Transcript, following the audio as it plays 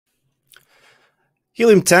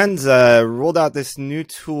Helium 10's rolled out this new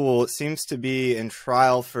tool. It seems to be in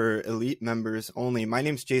trial for elite members only. My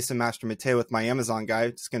name's Jason Master Mateo with My Amazon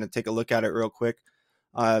Guy. Just going to take a look at it real quick.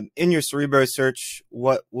 In your Cerebro search,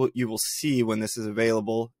 what you will see when this is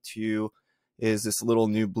available to you is this little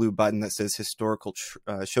new blue button that says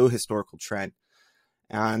show historical trend.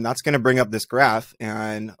 And that's going to bring up this graph.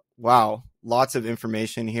 And wow, lots of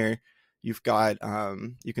information here. You've got,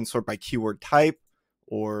 you can sort by keyword type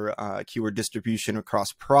or keyword distribution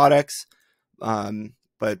across products.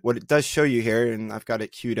 But what it does show you here, and I've got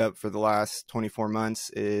it queued up for the last 24 months,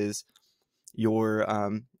 is your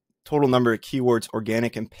total number of keywords,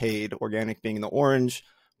 organic and paid, organic being the orange,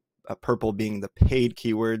 purple being the paid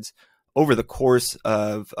keywords, over the course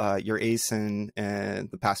of your ASIN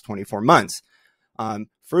and the past 24 months.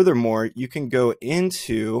 Furthermore, you can go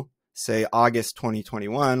into, say, August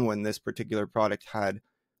 2021, when this particular product had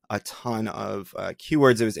a ton of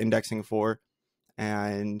keywords it was indexing for,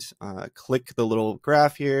 and click the little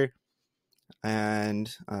graph here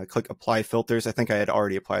and click apply filters. I think I had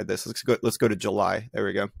already applied this. Let's go to July. There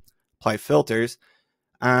we go. Apply filters,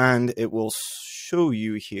 and it will show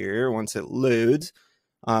you here, once it loads,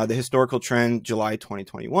 the historical trend July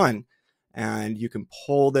 2021. And you can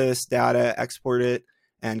pull this data, export it,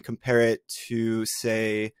 and compare it to,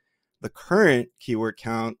 say, the current keyword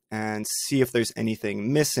count and see if there's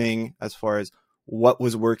anything missing as far as what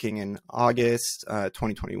was working in August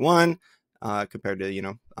 2021 compared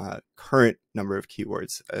to current number of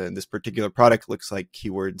keywords. This particular product looks like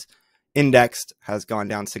keywords indexed has gone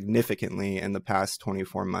down significantly in the past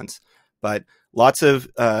 24 months. But lots of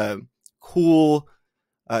cool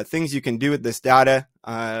things you can do with this data.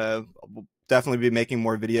 We'll definitely be making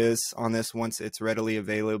more videos on this once it's readily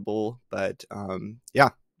available. But yeah.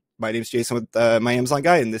 My name's Jason with My Amazon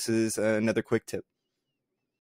Guy, and this is another quick tip.